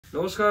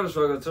नमस्कार,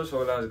 स्वागत छ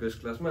सबैलाई आजको यस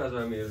क्लासमा। आज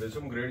हामी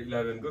हेर्दैछौँ ग्रेड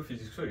 11 को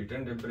फिजिक्सको हिट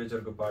एन्ड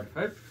टेम्परेचरको पार्ट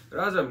 5 र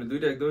आज हामीले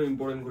दुईटा एकदमै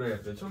इम्पोर्टेन्ट कुरा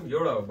हेर्दैछौँ।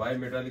 एउटा हो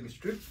बायोमेटालिक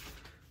स्ट्रिप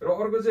र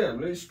अर्को चाहिँ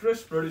हामीले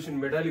स्ट्रेस प्रोड्युसिङ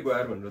मेटालिक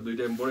वायर भनेर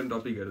दुईटा इम्पोर्टेन्ट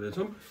टपिक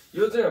हेर्दैछौँ।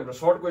 यो चाहिँ हाम्रो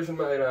सर्ट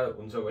क्वेसनमा आइरहेको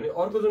हुन्छ भने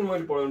अर्को जुन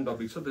मैले पढाउने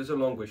टपिक छ त्यो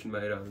चाहिँ लङ क्वेसनमा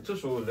आइरहेको हुन्छ।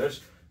 So let's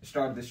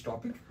start this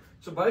topic.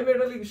 So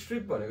bimetallic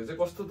strip भनेको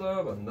चाहिँ कस्तो त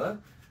भन्दा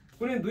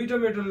कुनै दुईटा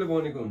मेटलले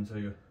बनेको हुन्छ।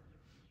 यो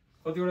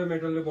कतिवटा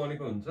मेटलले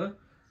बनेको हुन्छ,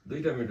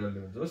 दुईटा मेटलले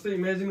हुन्छ। जस्तै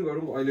इमेजिन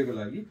गरौँ अहिलेको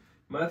लागि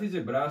माथि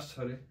चाहिँ ब्रास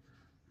छ रे,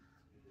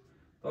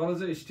 तल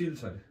चाहिँ स्टिल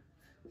छ रे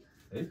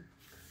है।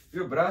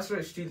 यो ब्रास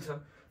र स्टिल छ।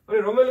 अनि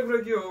रमाइलो कुरा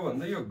के हो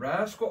भन्दा यो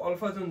ब्रासको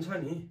अल्फा जुन छ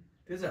नि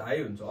त्यो चाहिँ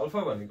हाई हुन्छ।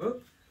 अल्फा भनेको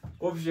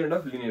कोएफिसिएन्ट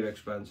अफ लिनियर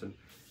एक्सपान्सन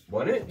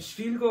भने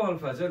स्टिलको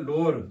अल्फा चाहिँ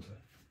लोवर हुन्छ।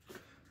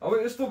 अब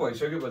यस्तो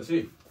भइसकेपछि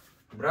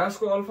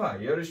ब्रासको अल्फा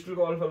हाई र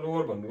स्टिलको अल्फा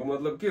लोवर भन्नुको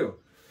मतलब के हो?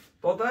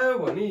 ततायो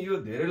भने यो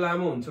धेरै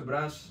लामो हुन्छ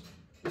ब्रास,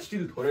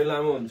 स्टिल थोरै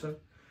लामो हुन्छ।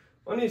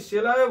 अनि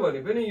सेलायो भने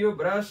पनि यो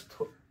ब्रास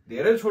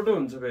धेरै छोटो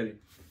हुन्छ फेरि,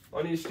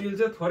 अनि स्टिल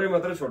चाहिँ थोरै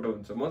मात्रै छोटो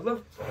हुन्छ। मतलब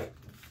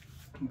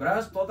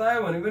ब्रास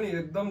ततायो भने पनि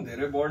एकदम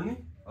धेरै बढ्ने,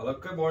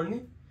 हलक्कै बढ्ने,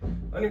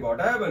 अनि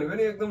घटायो भने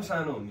पनि एकदम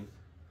सानो हुने।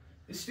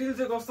 स्टिल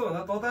चाहिँ कस्तो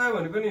भन्दा ततायो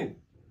भने पनि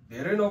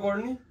धेरै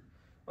नबढ्ने,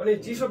 अनि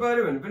चिसो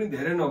पार्यो भने पनि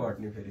धेरै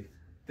नघट्ने, फेरि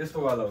त्यस्तो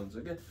वाला हुन्छ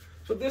क्या।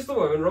 सो त्यस्तो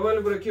भयो भने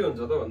रमाइलो कुरा के हुन्छ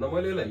त भन्दा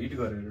मैले यसलाई हिट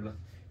गरेर ल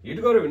हिट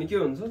गर्यो भने के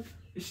हुन्छ?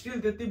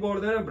 स्टिल त्यति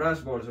बढ्दैन,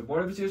 ब्रास बढ्छ।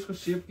 बढेपछि यसको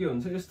सेप के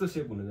हुन्छ? यस्तो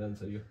सेप हुन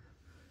जान्छ। यो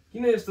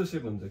किन यस्तो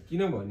सेप हुन्छ?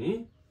 किनभने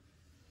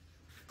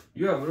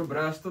यो हाम्रो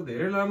ब्रास त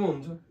धेरै लामो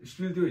हुन्छ,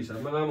 स्टिल त्यो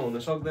हिसाबमा लामो हुन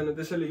सक्दैन।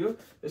 त्यसैले यो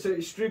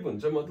यसरी स्ट्रिप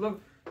हुन्छ, मतलब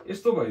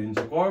यस्तो भइदिन्छ,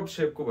 कर्भ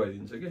सेपको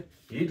भइदिन्छ के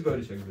हिट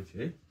गरिसकेपछि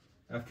है,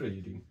 आफ्टर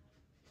हिटिङ।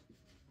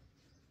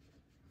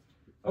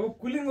 अब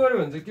कुलिङ गर्यो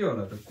भने चाहिँ के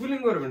होला त? कुलिङ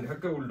गर्यो भने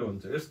ठ्याक्कै उल्टो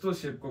हुन्छ, यस्तो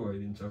सेपको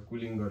भइदिन्छ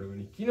कुलिङ गर्यो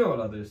भने। किन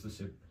होला त यस्तो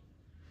सेप?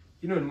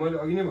 किनभने मैले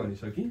अघि नै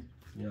भनिसकेँ,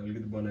 यहाँ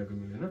अलिकति बनाएको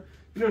मिलेन।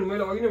 किनभने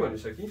मैले अघि नै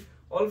भनिसकेँ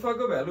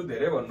अल्फाको भ्यालु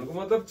धेरै भन्नुको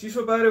मतलब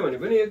चिसो पार्यो भने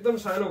पनि एकदम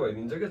सानो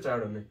भइदिन्छ क्या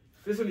चाँडो नै।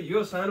 त्यसैले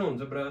यो सानो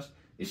हुन्छ ब्रास,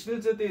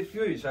 स्टिल चाहिँ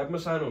त्यो हिसाबमा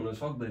सानो हुन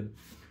सक्दैन।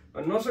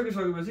 अनि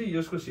नसकिसकेपछि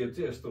यसको सेप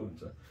चाहिँ यस्तो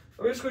हुन्छ।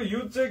 अब यसको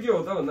युज चाहिँ के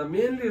हो त भन्दा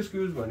मेनली यसको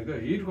युज भनेको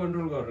हिट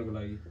कन्ट्रोल गर्नको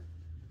लागि।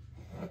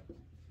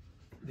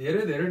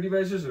 धेरै धेरै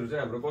डिभाइसेसहरू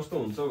चाहिँ हाम्रो कस्तो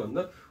हुन्छ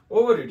भन्दा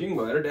ओभर हिटिङ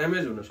भएर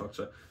ड्यामेज हुन सक्छ।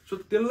 सो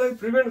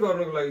त्यसलाई प्रिभेन्ट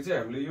गर्नको लागि चाहिँ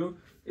हामीले यो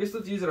यस्तो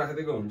चिज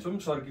राखिदिएको हुन्छौँ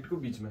सर्किटको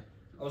बिचमा।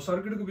 अब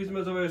सर्किटको बिचमा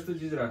जब यस्तो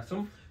चिज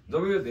राख्छौँ,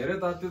 जब यो धेरै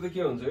तात्यो त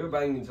के हुन्छ? यो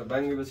बाङ्गिन्छ,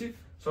 बाङ्गेपछि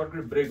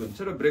सर्किट ब्रेक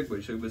हुन्छ र ब्रेक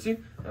भइसकेपछि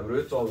हाम्रो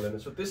यो चल्दैन।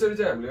 सो त्यसरी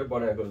चाहिँ हामीले यो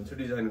बनाएको हुन्छ,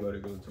 डिजाइन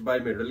गरेको हुन्छ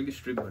बायोमेटालिक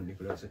स्ट्रिप भन्ने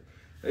कुरा चाहिँ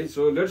है।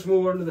 So let's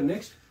move on to the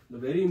next, the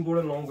very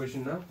important long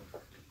question now.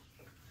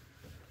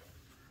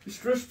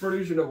 Stress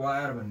producing a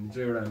wire भन्ने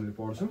चाहिँ एउटा हामीले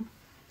पढ्छौँ,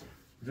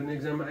 जुन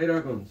एक्जाममा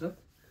आइरहेको हुन्छ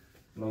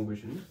long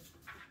क्वेसनमा।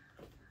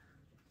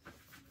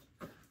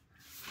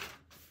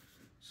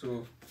 So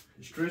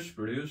stress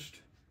produced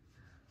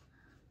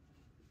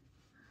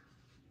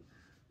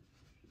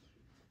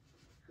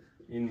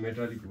in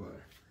metallic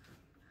wire.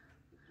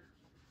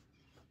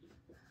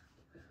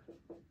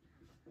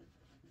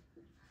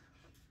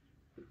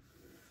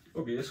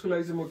 Okay, यसको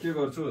लागि चाहिँ म के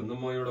गर्छु भन्दा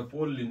म एउटा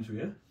पोल लिन्छु।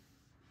 यहाँ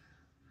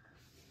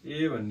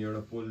ए भन्ने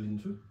एउटा पोल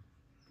लिन्छु।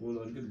 पोल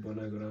अलिकति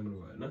बनाएको राम्रो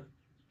भएन।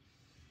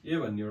 ए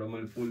भन्ने एउटा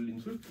मैले पोल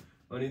लिन्छु।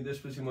 अनि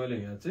त्यसपछि मैले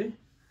यहाँ चाहिँ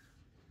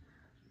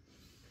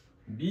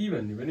बी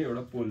भन्ने पनि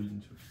एउटा पोल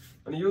लिन्छु।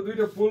 अनि यो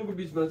दुईटा पोलको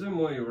बिचमा चाहिँ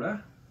म एउटा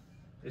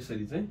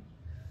यसरी चाहिँ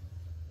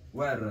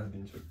वायर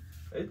राखिदिन्छु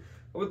है।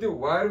 अब त्यो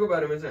वायरको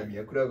बारेमा चाहिँ हामी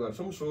यहाँ कुरा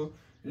गर्छौँ। सो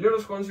लेट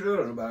अस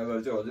कन्सिडरहरू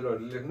भागहरू चाहिँ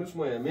हजुरहरूले लेख्नुहोस्,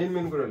 म यहाँ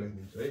मेन कुरा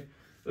लेखिदिन्छु है।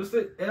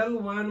 जस्तै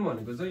L1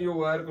 भनेको चाहिँ यो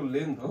वायरको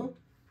लेन्थ हो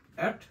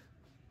एट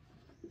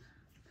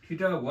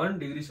θ1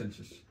 डिग्री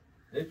सेल्सियस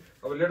है।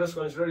 अब लेट अस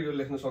कन्सिडर यो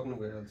लेख्न सक्नु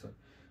भइहाल्छ।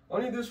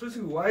 अनि त्यसपछि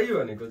Y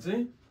भनेको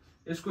चाहिँ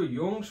यसको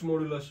योङ्स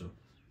मोडुलस हो।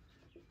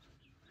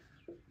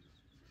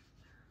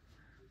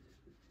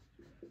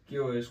 के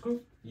हो? यसको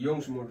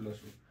योङ्स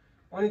मोडुलस हो।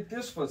 अनि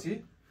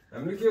त्यसपछि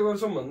हामीले के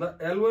गर्छौँ भन्दा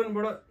L1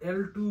 बाट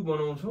L2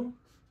 बनाउँछौँ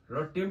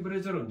र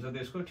टेम्परेचर हुन्छ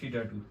त्यसको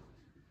θ2।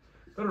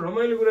 तर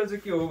रमाइलो कुरा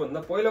चाहिँ के हो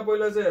भन्दा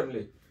पहिला चाहिँ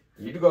हामीले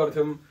हिट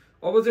गर्थ्यौँ,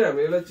 अब चाहिँ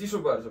हामी यसलाई चिसो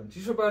पार्छौँ।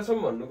 चिसो पार्छौँ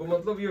भन्नुको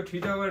मतलब यो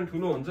θ1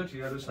 ठुलो हुन्छ,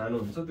 θ2 सानो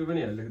हुन्छ। त्यो पनि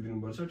यहाँ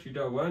लेखिदिनुपर्छ,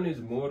 θ1 इज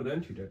मोर देन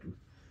θ2।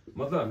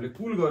 मतलब हामीले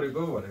कुल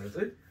गरेको भनेर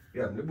चाहिँ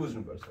यो हामीले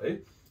बुझ्नुपर्छ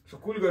है। सो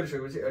कुल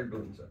गरिसकेपछि L2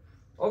 हुन्छ।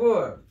 अब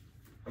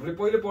हामीले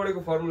पहिले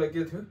पढेको फर्मुला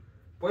के थियो?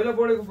 पहिला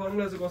पढेको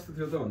फर्मुला चाहिँ कस्तो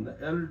थियो त भन्दा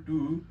L2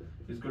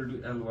 equal to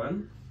L1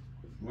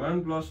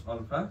 1 plus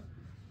alpha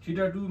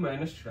θ2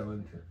 minus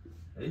θ1 थियो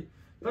है।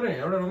 तर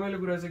यहाँ एउटा रमाइलो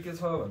कुरा चाहिँ के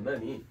छ भन्दा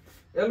नि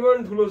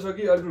L1 ठुलो छ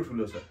कि L2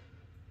 ठुलो छ?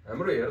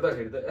 हाम्रो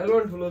हेर्दाखेरि त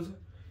L1 ठुलो छ।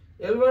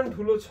 L1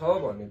 ठुलो छ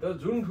भने त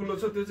जुन ठुलो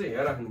छ त्यो चाहिँ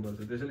यहाँ राख्नुपर्छ।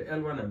 त्यसैले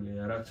L1 हामीले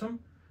यहाँ राख्छौँ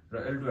र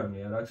L2 हामीले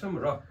यहाँ राख्छौँ।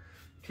 र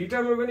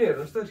थीटामा पनि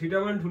हेर्नुहोस् त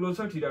θ1 ठुलो छ,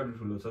 θ2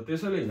 ठुलो छ।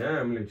 त्यसैले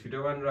यहाँ हामीले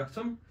θ1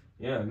 राख्छौँ,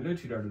 यहाँ हामीले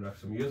θ2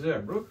 राख्छौँ। यो चाहिँ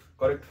हाम्रो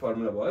करेक्ट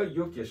फर्मुला भयो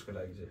यो केसको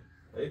लागि चाहिँ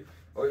है।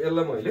 अब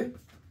यसलाई मैले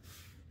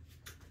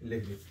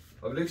लेखिदिएँ।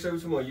 अब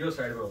लेखिसकेपछि म यो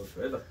साइडमा आउँछु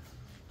है त।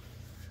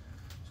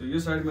 सो यो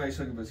साइडमा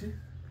आइसकेपछि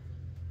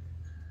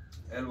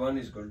L1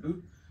 is equal to,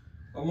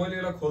 अब मैले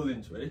यसलाई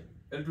खोल्दिन्छु है,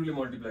 L2 ले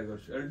मल्टिप्लाई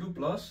गर्छु, L2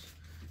 प्लस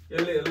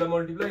यसले यसलाई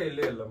मल्टिप्लाई,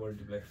 यसले यसलाई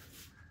multiply,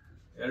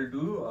 L2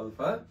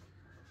 alpha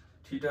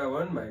theta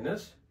 1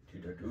 minus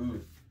theta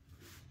 2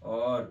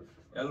 और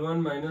L1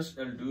 minus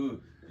L2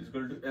 is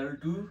equal to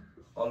L2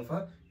 alpha,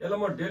 यसलाई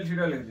म डेल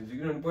थीटा लेखिदिन्छु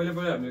किनभने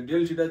पहिले हामीले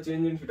del theta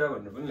change in theta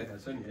भनेर पनि लेखेको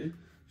छ नि है,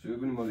 सो यो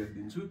पनि म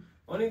लेखिदिन्छु।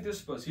 अनि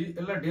त्यसपछि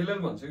यसलाई डेल एल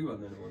भन्छ कि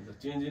भन्दैन भन्छ,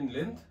 change in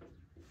length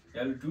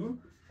L2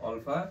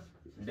 alpha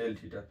del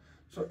theta.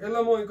 So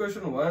यसलाई म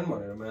इक्वेसन 1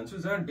 भनेर मान्छु,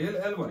 जहाँ डेल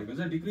एल भनेको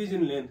चाहिँ डिक्रिज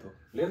इन लेन्थ हो,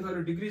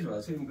 लेन्थहरु डिक्रिज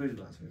भएको छ, इन्क्रिज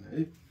भएको छैन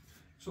है।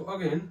 सो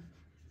अगेन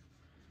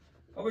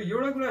अब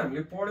एउटा कुरा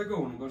हामीले पढेको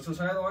हुनुपर्छ,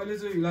 सायद अहिले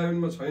चाहिँ 11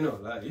 मा छैन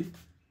होला है,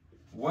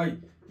 y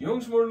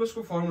Young's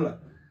मोडुलसको formula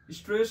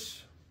stress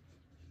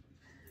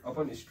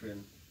upon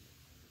strain.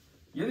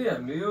 यदि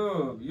हामीले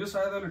यो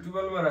सायद अहिले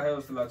 12 मा राखे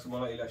जस्तो लाग्छ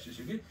मलाई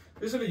इलास्टिसिटी,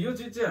 त्यसैले यो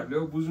चीज चाहिँ हामीले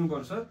बुझ्नु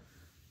पर्छ।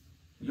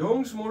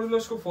 यंग्स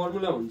मोडुलसको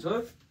फर्मुला हुन्छ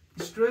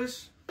स्ट्रेस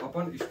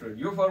अपन स्ट्रेन।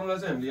 यो फर्मुला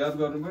चाहिँ हामीले याद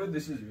गर्नु पर्यो,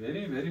 this is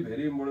very very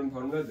very important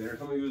formula, धेरै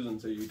ठाउँमा युज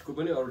हुन्छ, हिटको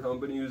पनि अरु ठाउँमा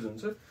पनि युज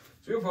हुन्छ।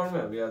 सो यो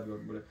फर्मुला हामीले याद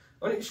गर्नु पर्यो।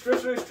 अनि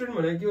स्ट्रेस र स्ट्रेन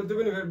भनेको के हो त्यो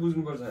पनि फेरि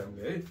बुझ्नु पर्छ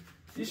हामीले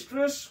है।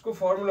 स्ट्रेसको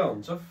फर्मुला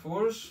हुन्छ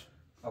फोर्स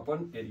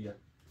अपन एरिया।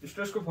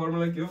 स्ट्रेसको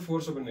फर्मुला के हो,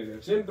 force upon area,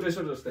 same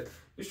pressure जस्तै।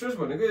 स्ट्रेस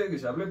भनेको एक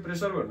हिसाबले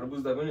प्रेसर भनेर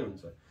बुझ्दा पनि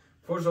हुन्छ,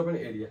 फोर्स अपन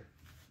एरिया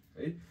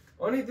है।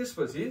 अनि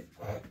त्यसपछि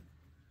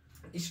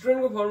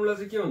स्ट्रेनको फर्मुला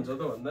चाहिँ के हुन्छ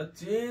त भन्दा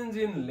change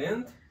in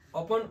length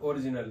upon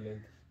original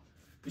length.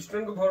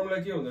 स्ट्रेनको formula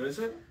के हुँदो रहेछ,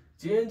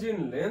 change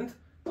in length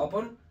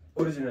upon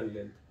original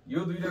length. यो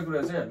दुईटा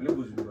कुरा चाहिँ हामीले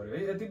बुझ्नु पर्यो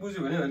है। यति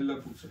बुझ्यो भने अहिले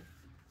पुग्छ।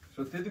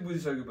 सो त्यति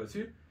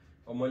बुझिसकेपछि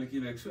अब मैले के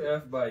लेख्छु,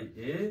 F by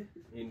A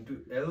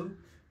into L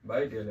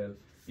by del L।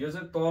 यो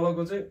चाहिँ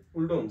तलको चाहिँ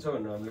उल्टो हुन्छ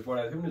भनेर हामीले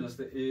पढाएको थियौँ नि,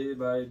 जस्तै A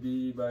by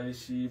B by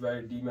C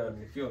by D मा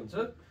हामीले के हुन्छ,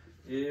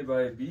 A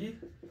by B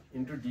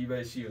into D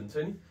by C हुन्छ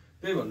नि,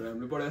 त्यही भनेर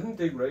हामीले पढाएको थियौँ,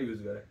 त्यही कुरा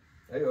युज गरे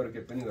है, अरु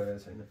केही पनि गरेको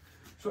छैन।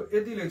 सो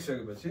यति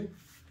लेखिसकेपछि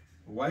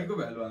y को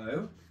भ्यालु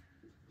आयो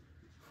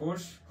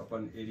force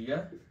upon area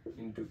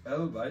into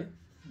L by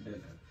del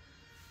L।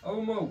 अब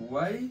म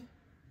y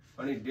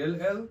अनि del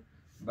L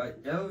by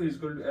L is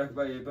equal to F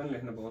by A पनि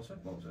लेख्न पाउँछ।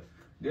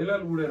 del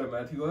L उडेर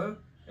माथि गयो,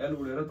 L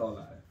उडेर तल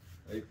आयो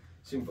है,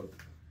 simple.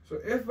 So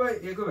F by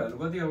A को भ्यालु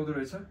कति आउँदो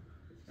रहेछ,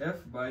 F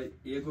by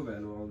A को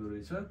भ्यालु आउँदो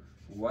रहेछ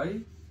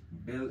y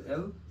del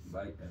L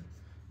by L,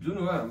 जुन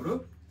हो हाम्रो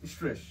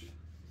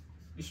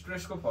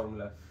स्ट्रेसको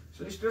फर्मुला।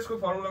 सो स्ट्रेसको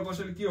फर्मुला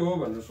कसैले के हो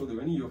भनेर सोध्यो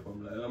भने यो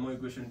फर्मुला, यसलाई म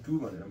इक्वेसन 2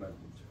 भनेर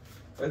मान्छु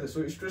है त।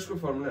 सो स्ट्रेसको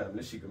फर्मुला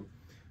हामीले सिक्यौं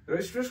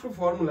र स्ट्रेसको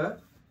फर्मुला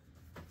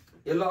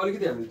यसलाई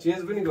अलिकति हामीले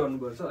चेन्ज पनि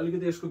गर्नुपर्छ,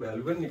 अलिकति यसको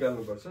भ्यालु पनि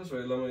निकाल्नुपर्छ। सो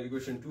यसलाई म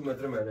इक्वेसन 2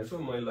 मात्र मानेको छु,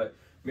 म यसलाई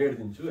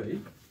मेटिदिन्छु है।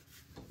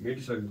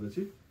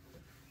 मेटिसकेपछि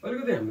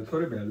अलिकति हामीले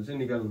थोरै भ्यालु चाहिँ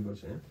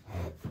निकाल्नुपर्छ यहाँ।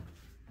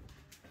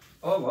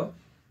 अब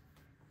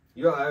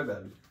यो आयो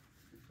भ्यालु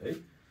है।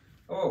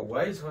 अब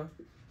y छ,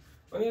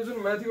 अनि यो जुन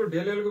माथिको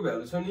डेल एल को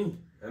भ्यालु छ नि,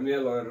 हामीले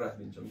यहाँ लगाएर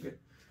राखिदिन्छौँ के।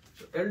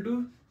 सो L2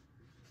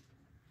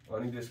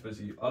 अनि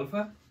त्यसपछि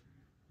अल्फा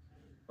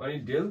अनि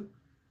del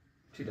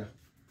theta,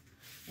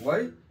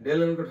 y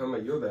del L को ठाउँमा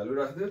यो भ्यालु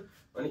राख्दियो,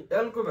 अनि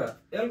l को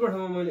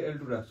ठाउँमा मैले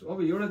L2 राख्छु।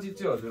 अब एउटा चीज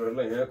चाहिँ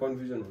हजुरहरुलाई यहाँ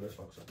कन्फ्युजन हुन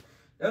सक्छ।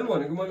 l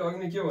भनेको मैले अघि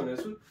नै के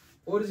भनेको छु,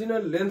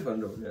 ओरिजिनल लेन्थ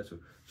भनेर भनेको छु।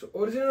 सो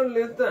ओरिजिनल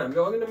लेन्थ त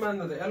हामीले अघि नै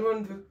मान्दा त L1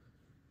 थियो,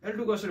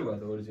 L2 कसरी भयो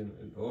त ओरिजिनल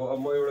लेन्थ हो। अब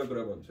म एउटा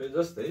कुरा भन्छु है,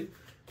 जस्तै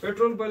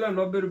पेट्रोल पहिला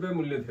 90 रुपैयाँ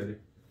मूल्य थियो रे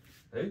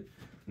है,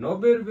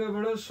 90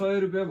 रुपैयाँबाट 100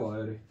 रुपैयाँ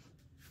भयो रे।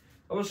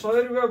 अब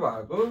 100 रुपैयाँ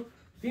भएको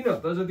 3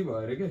 हप्ता जति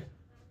भयो रे के।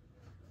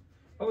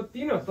 अब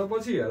 3 हप्ता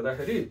पछि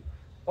हेर्दाखेरि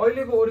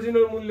अहिलेको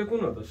ओरिजिनल मूल्य कुन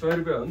हो त, 100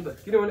 रुपैयाँ हो नि त,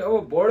 किनभने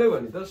अब बढ्यो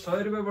भने त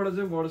 100 रुपैयाँबाट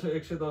चाहिँ बढ्छ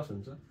 110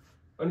 हुन्छ,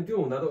 अनि त्यो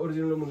हुँदा त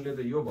ओरिजिनल मूल्य त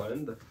यो भयो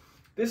नि त।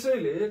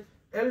 त्यसैले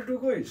L2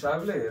 को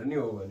हिसाबले हेर्ने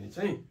हो भने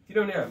चाहिँ,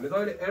 किनभने हामीले त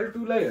अहिले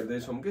L2 लाई हेर्दै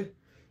छौं के,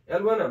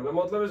 L1 हामीलाई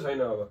मतलबै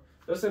छैन। अब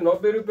जस्तै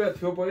 90 रुपैयाँ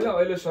थियो पहिला,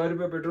 अहिले 100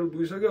 रुपैयाँ पेट्रोल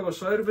पुगिसक्यो, अब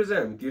 100 रुपैयाँ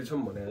चाहिँ हामी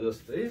तिर्छौं भने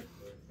जस्तै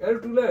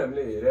L2 लाई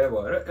हामीले हेरे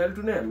भएर L2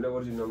 नै हामीले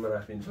ओरिजिनलमा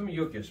राखिदिन्छौं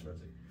यो केसमा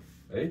चाहिँ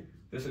है।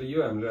 त्यसैले यो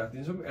हामीले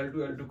राखिदिन्छौं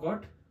L2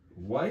 cut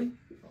y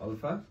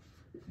alpha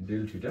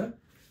del theta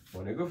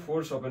भनेको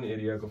फोर्स अपन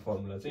एरियाको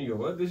फर्मुला चाहिँ यो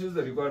भयो। This is the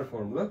required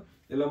formula.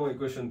 यसलाई म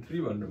इक्वेसन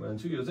 3 भनेर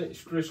मान्छु। यो चाहिँ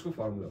स्ट्रेसको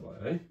फर्मुला भयो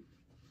है,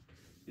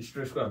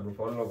 स्ट्रेसको हाम्रो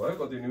फर्मुला भयो।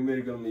 कतै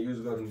न्यूमेरिकलमा युज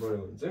गर्नु पर्यो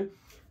भने चाहिँ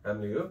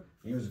हामीले यो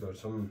युज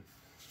गर्छौं।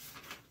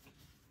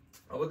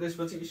 अब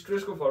त्यसपछि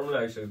स्ट्रेसको फर्मुला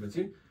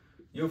आइसकेपछि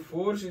यो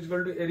फोर्स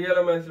इक्वल टु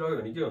एरियालाई माथि लग्यो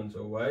भने के हुन्छ,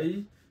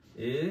 y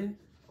a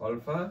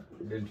alpha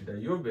del theta.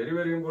 यो भेरी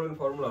भेरी इम्पोर्टेन्ट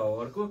फर्मुला हो।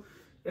 अर्को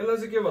यसलाई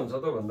चाहिँ के भन्छ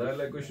त भन्दा,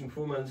 यसलाई इक्वेसन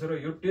 4 मान्छ र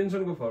यो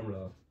टेन्सनको फर्मुला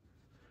हो।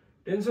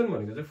 टेन्सन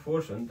भनेको चाहिँ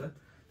फोर्स हो नि त,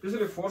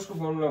 त्यसैले फोर्सको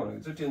फर्मुला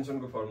भनेको चाहिँ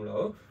टेन्सनको फर्मुला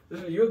हो।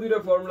 त्यसैले यो दुईटा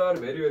formula are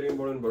very very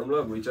important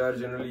formula which are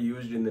generally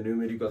used in the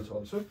numericals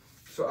also.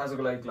 So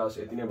आजको लागि क्लास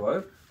यति नै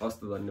भयो।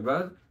 हस्त,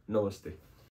 धन्यवाद, नमस्ते।